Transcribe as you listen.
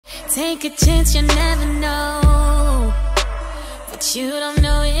Take a chance, you never know. But you don't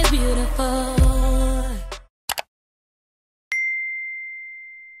know it's beautiful.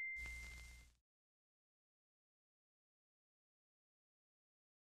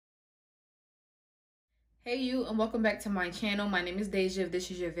 Hey you, and welcome back to my channel. My name is Deja if this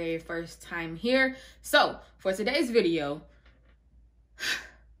is your very first time here. So for today's video,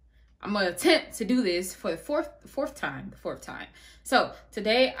 I'm gonna attempt to do this for the fourth time. So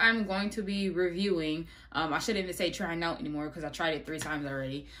today I'm going to be reviewing, I shouldn't even say trying out anymore because I tried it 3 times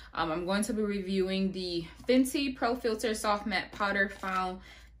already. I'm going to be reviewing the Fenty Pro Filter Soft Matte Powder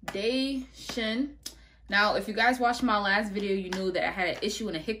Foundation. Now, if you guys watched my last video, you knew that I had an issue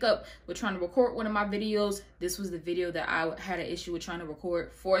and a hiccup with trying to record one of my videos. This was the video that I had an issue with trying to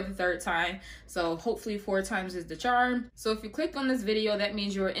record for the 3rd time. So hopefully 4 times is the charm. So if you click on this video, that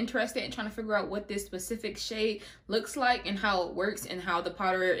means you're interested in trying to figure out what this specific shade looks like and how it works and how the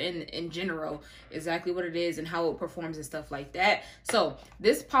powder in general, exactly what it is and how it performs and stuff like that. So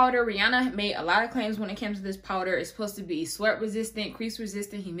this powder, Rihanna made a lot of claims when it comes to this powder. It's supposed to be sweat resistant, crease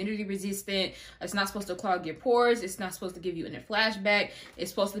resistant, humidity resistant. It's not supposed to clog your pores. It's not supposed to give you any flashback. It's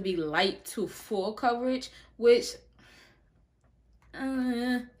supposed to be light to full coverage, which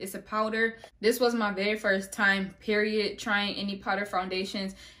it's a powder. This was my very first time period trying any powder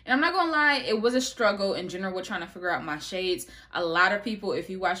foundations, and I'm not gonna lie, it was a struggle in general with trying to figure out my shades. A lot of people, if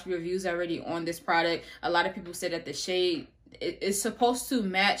you watch reviews already on this product, a lot of people said that the shade is supposed to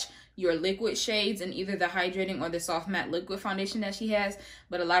match your liquid shades in either the hydrating or the soft matte liquid foundation that she has,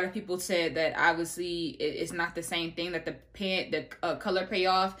 but a lot of people said that obviously it's not the same thing, that the color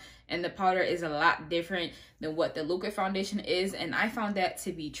payoff and the powder is a lot different than what the liquid foundation is, and I found that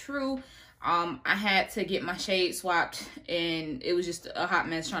to be true. I had to get my shade swapped, and it was just a hot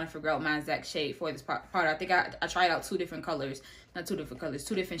mess trying to figure out my exact shade for this powder. I think I tried out 2 different colors, not 2 different colors,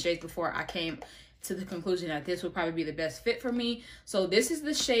 2 different shades before I came to the conclusion that this would probably be the best fit for me. So this is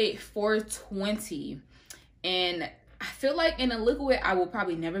the shade 420, and I feel like in a liquid I will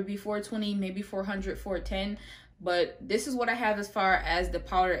probably never be 420, maybe 400, 410, but this is what I have as far as the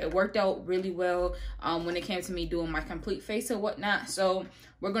powder. It worked out really well when it came to me doing my complete face and whatnot. So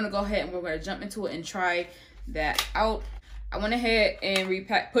we're gonna go ahead and we're gonna jump into it and try that out. I went ahead and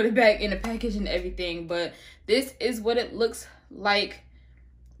put it back in the package and everything, but this is what it looks like.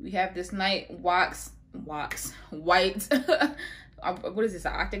 We have this nice white, what is this,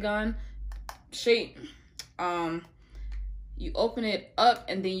 an octagon shape. You open it up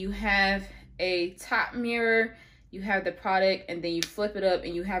and then you have a top mirror, you have the product, and then you flip it up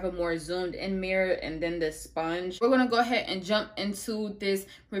and you have a more zoomed in mirror, and then the sponge. We're gonna go ahead and jump into this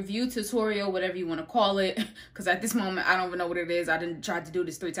review tutorial, whatever you want to call it, because at this moment I don't even know what it is. I didn't try to do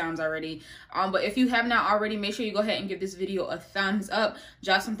this 3 times already. But if you have not already, make sure you go ahead and give this video a thumbs up.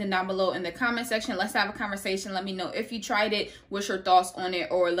 Drop something down below in the comment section. Let's have a conversation. Let me know if you tried it, what's your thoughts on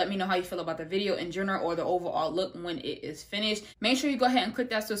it, or let me know how you feel about the video in general or the overall look when it is finished. Make sure you go ahead and click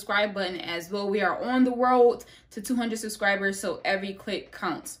that subscribe button as well. We are on the road to 200 subscribers, so every click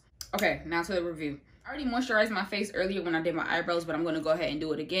counts. Okay, now to the review. I already moisturized my face earlier when I did my eyebrows, but I'm going to go ahead and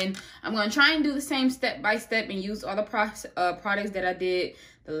do it again. I'm going to try and do the same step by step and use all the products that I did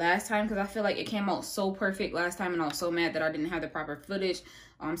the last time, because I feel like it came out so perfect last time and I was so mad that I didn't have the proper footage.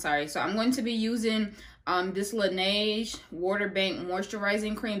 I'm sorry. So I'm going to be using this Laneige Water Bank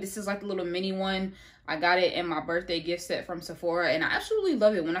Moisturizing Cream. This is like a little mini one. I got it in my birthday gift set from Sephora, and I absolutely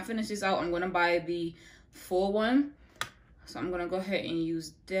love it. When I finish this out, I'm going to buy the full one. So I'm going to go ahead and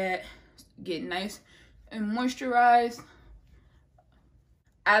use that, get nice and moisturized.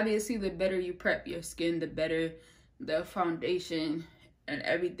 Obviously, the better you prep your skin, the better the foundation and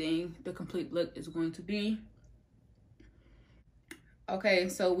everything, the complete look is going to be. Okay,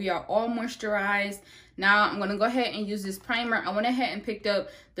 so we are all moisturized. Now I'm gonna go ahead and use this primer. I went ahead and picked up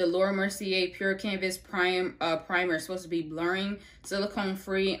the Laura Mercier Pure Canvas primer. It's supposed to be blurring, silicone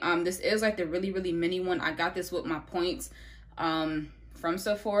free. This is like the really mini one. I got this with my points from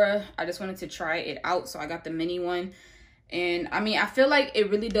Sephora. I just wanted to try it out, so I got the mini one. And I mean, I feel like it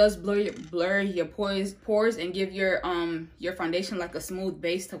really does blur your pores and give your foundation like a smooth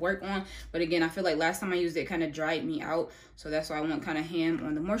base to work on. But again, I feel like last time I used it kind of dried me out, so that's why I went kind of ham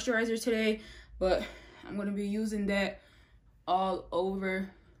on the moisturizer today. But I'm going to be using that all over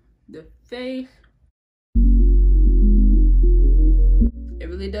the face. It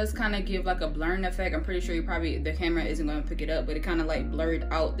really does kind of give like a blurring effect. I'm pretty sure the camera isn't going to pick it up, but it kind of like blurred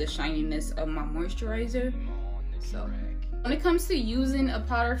out the shininess of my moisturizer. So When it comes to using a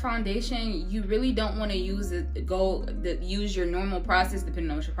powder foundation, you really don't want to use use your normal process,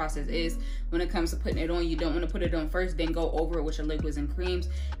 depending on what your process is. When it comes to putting it on, you don't want to put it on first, then go over it with your liquids and creams.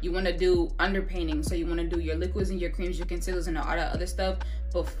 You want to do underpainting, so you want to do your liquids and your creams, your concealers, and all that other stuff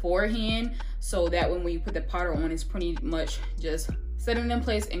beforehand, so that when you put the powder on, it's pretty much just setting in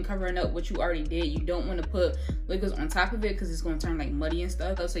place and covering up what you already did. You don't want to put liquids on top of it because it's going to turn like muddy and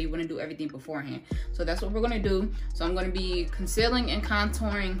stuff, so you want to do everything beforehand. So that's what we're going to do. So I'm going to be concealing and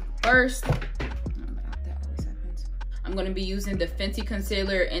contouring first. I'm going to be using the Fenty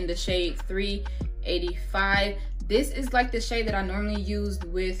concealer in the shade 385. This is like the shade that I normally use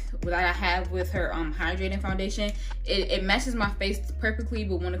with what I have with her hydrating foundation. It matches my face perfectly,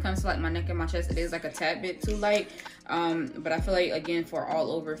 but when it comes to like my neck and my chest, it is like a tad bit too light. But I feel like, again, for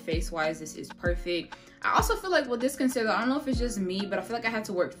all over face wise, this is perfect. I also feel like with this concealer, I don't know if it's just me, but I feel like I have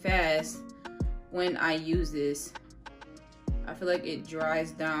to work fast when I use this. I feel like it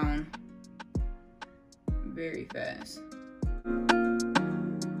dries down very fast.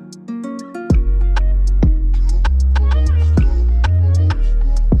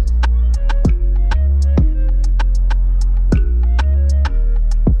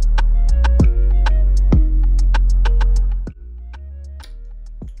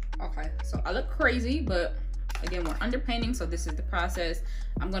 I look crazy, but again, we're underpainting, so this is the process.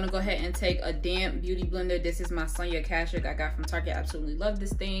 I'm gonna go ahead and take a damp beauty blender. This is my Sonia Kashuk I got from Target. I absolutely love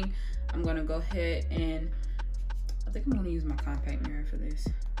this thing. I'm gonna go ahead and I think I'm gonna use my compact mirror for this,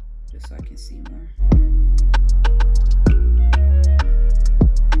 just so I can see more.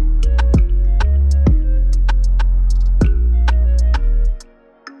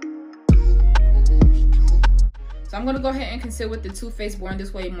 So I'm gonna go ahead and conceal with the Too Faced Born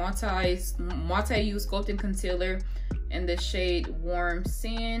This Way multi-use sculpting concealer in the shade Warm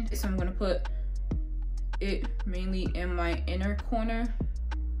Sand. So I'm gonna put it mainly in my inner corner.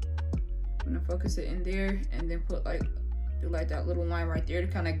 I'm gonna focus it in there, and then put do that little line right there to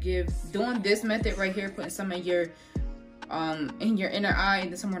kind of give. Doing this method right here, putting some in your inner eye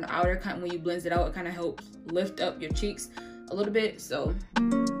and then somewhere in the outer, kind of when you blend it out, it kind of helps lift up your cheeks a little bit. So.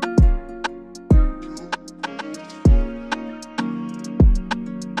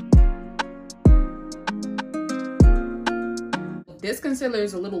 This concealer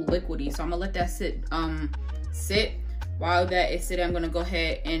is a little liquidy, so I'm gonna let that sit. While that is sitting, I'm gonna go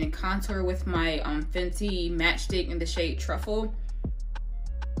ahead and contour with my Fenty matchstick in the shade Truffle.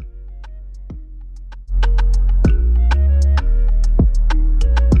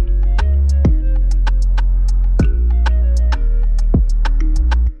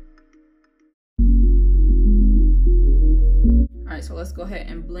 All right, so let's go ahead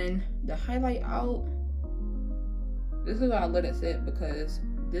and blend the highlight out. This is why I let it sit, because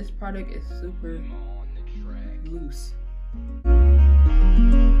this product is super loose.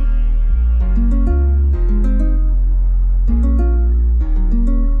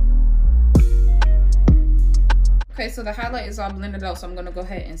 Okay, so the highlight is all blended out, so I'm gonna go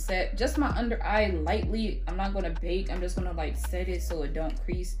ahead and set just my under eye lightly. I'm not gonna bake, I'm just gonna set it so it don't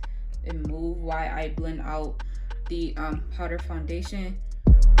crease and move while I blend out the powder foundation.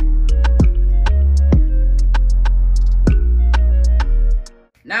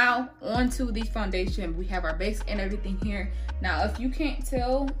 Now onto the foundation. We have our base and everything here. Now if you can't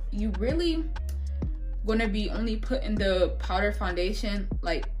tell, you really gonna be only putting the powder foundation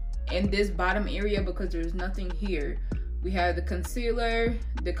in this bottom area, because there's nothing here. We have the concealer,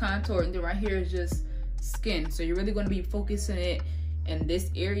 the contour, and then right here is just skin. So you're really gonna be focusing it in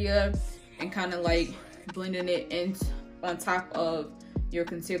this area and kind of blending it in on top of your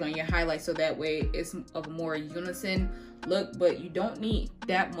concealer and your highlight, so that way it's of a more unison look, but you don't need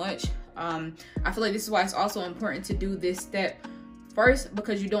that much. I feel like this is why it's also important to do this step first,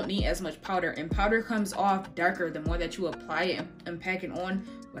 because you don't need as much powder, and powder comes off darker the more that you apply it and pack it on,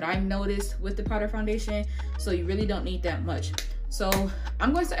 what I noticed with the powder foundation. So you really don't need that much. So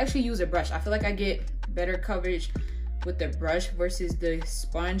I'm going to actually use a brush. I feel like I get better coverage with the brush versus the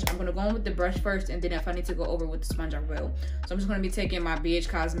sponge. I'm gonna go in with the brush first, and then if I need to go over with the sponge, I will. So I'm just gonna be taking my BH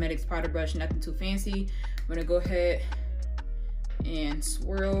Cosmetics powder brush, nothing too fancy. I'm gonna go ahead and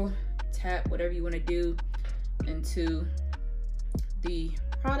swirl, tap, whatever you wanna do into the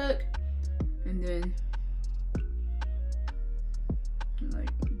product, and then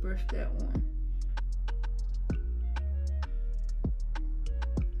brush that one.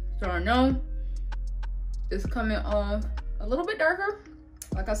 So I know it's coming off a little bit darker.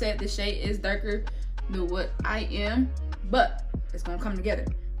 Like I said, this shade is darker than what I am, but it's gonna come together.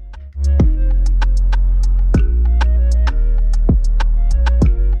 And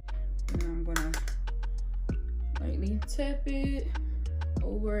I'm gonna lightly tap it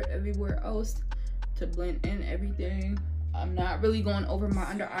over everywhere else to blend in everything. I'm not really going over my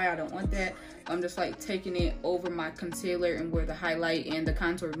under eye. I don't want that. I'm just like taking it over my concealer and where the highlight and the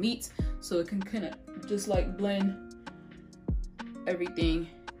contour meets, so it can kind of just like blend everything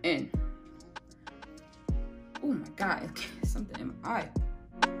in. Oh my God, something in my eye.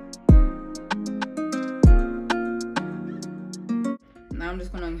 Now I'm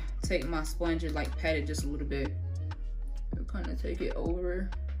just gonna take my sponge and like pat it just a little bit. Kind of take it over.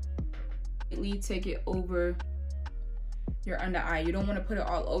 Take it over your under eye. You don't want to put it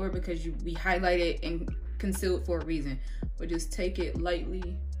all over because we highlight it and conceal it for a reason. But just take it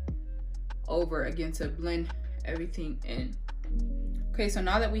lightly over again to blend everything in. Okay, so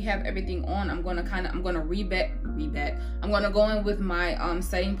now that we have everything on, I'm gonna reback. I'm gonna go in with my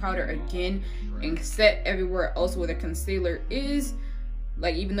setting powder again and set everywhere else where the concealer is.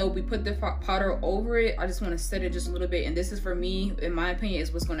 Like, even though we put the powder over it, I just want to set it just a little bit. And this is, for me, in my opinion,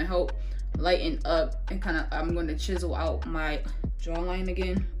 is what's going to help lighten up and kind of, I'm going to chisel out my jawline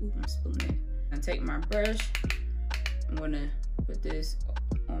again. Ooh, I'm spilling it. I'm going to take my brush. I'm going to put this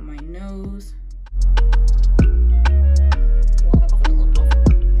on my nose.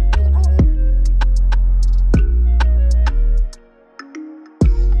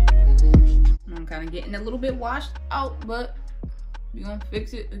 I'm kind of getting a little bit washed out, but we're gonna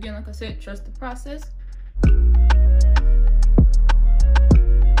fix it again. Like I said, trust the process.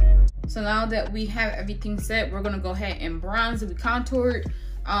 So now that we have everything set, we're gonna go ahead and bronze. We contoured,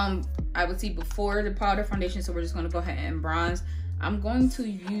 I would see before the powder foundation, so we're just gonna go ahead and bronze. I'm going to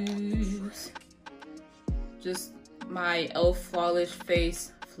use just my e.l.f. Flawless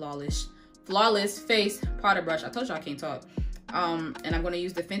Face powder brush. I told you I can't talk. And I'm gonna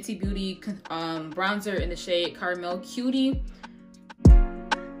use the Fenty Beauty bronzer in the shade Caramel Cutie.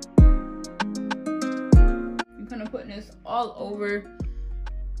 Kind of putting this all over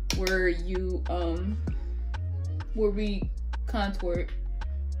where you where we contoured.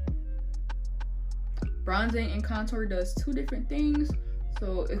 Bronzing and contour does two different things,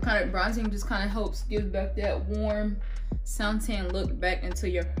 so it kind of, bronzing just kind of helps give back that warm suntan look back into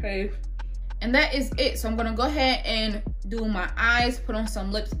your face. And that is it. So I'm gonna go ahead and do my eyes, put on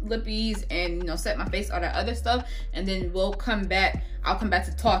some lippies, and, you know, set my face, all that other stuff, and then we'll come back. I'll come back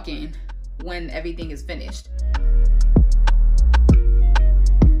to talking when everything is finished.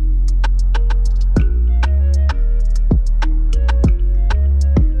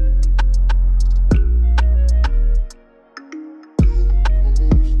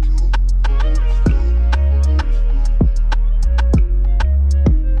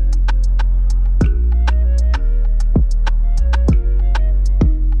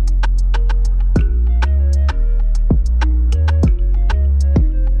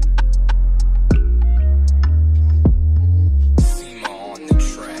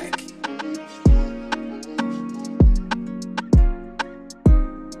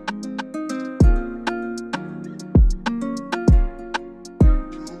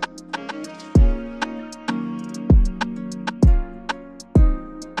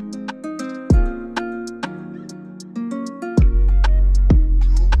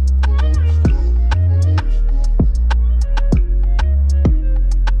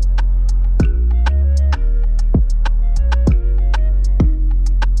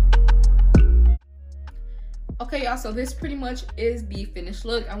 Okay, y'all, so this pretty much is the finished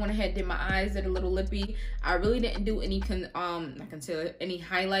look. I went ahead, did my eyes, did a little lippy. I really didn't do any not concealer, any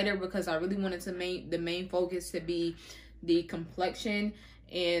highlighter, because I really wanted to the main focus to be the complexion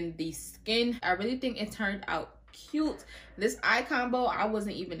and the skin. I really think it turned out cute. This eye combo, I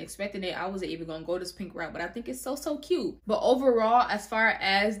wasn't even expecting it. I wasn't even gonna go this pink route, but I think it's so cute. But overall, as far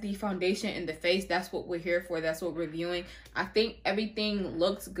as the foundation and the face, that's what we're here for. That's what we're viewing. I think everything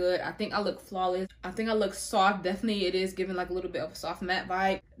looks good. I think I look flawless. I think I look soft. Definitely it is giving like a little bit of a soft matte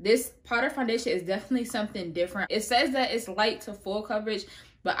vibe. This powder foundation is definitely something different. It says that it's light to full coverage,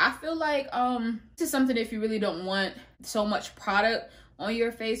 but I feel like this is something if you really don't want so much product on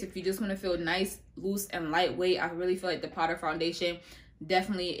your face, if you just want to feel nice, loose, and lightweight, I really feel like the powder foundation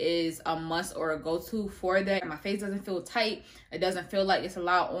definitely is a must or a go-to for that. My face doesn't feel tight. It doesn't feel like it's a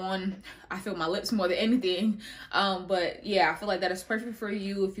lot on. I feel my lips more than anything. But yeah, I feel like that is perfect for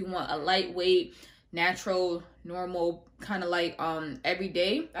you if you want a lightweight, natural, normal, kind of like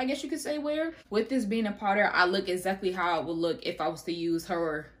everyday, I guess you could say, wear. With this being a powder, I look exactly how I would look if I was to use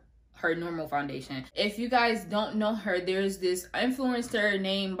her her normal foundation. If you guys don't know her, there's this influencer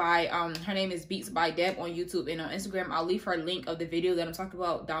named by her name is Beats by Deb on YouTube and on Instagram. I'll leave her link of the video that I'm talking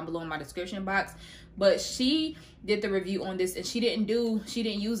about down below in my description box. But she did the review on this, and she didn't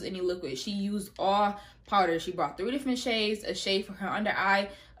use any liquid. She used all powder. She brought 3 different shades, a shade for her under eye,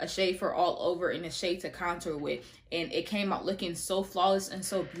 a shade for all over, and a shade to contour with, and it came out looking so flawless and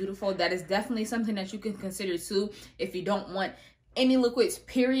so beautiful. That is definitely something that you can consider too if you don't want any liquids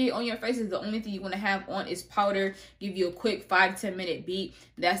period on your face. Is the only thing you want to have on is powder. Give you a quick 5-10 minute beat.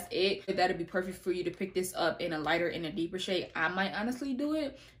 That's it. That'll be perfect for you to pick this up in a lighter and a deeper shade. I might honestly do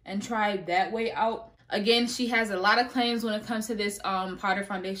it and try that way out. Again, she has a lot of claims when it comes to this powder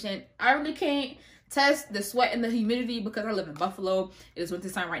foundation. I really can't test the sweat and the humidity because I live in Buffalo. It is winter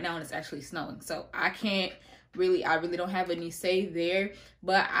time right now and it's actually snowing, so I really don't have any say there.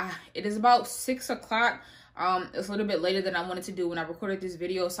 But it is about 6 o'clock. It's a little bit later than I wanted to do when I recorded this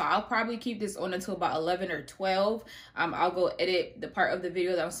video, so I'll probably keep this on until about 11 or 12. I'll go edit the part of the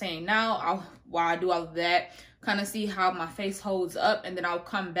video that I'm saying now. While I do all of that, kind of see how my face holds up, and then I'll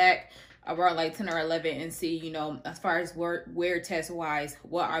come back around like 10 or 11 and see, you know, as far as wear test wise,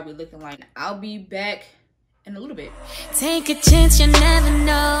 what are we looking like. I'll be back in a little bit. Take a chance, you never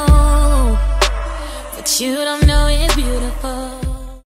know, but you don't know it's beautiful.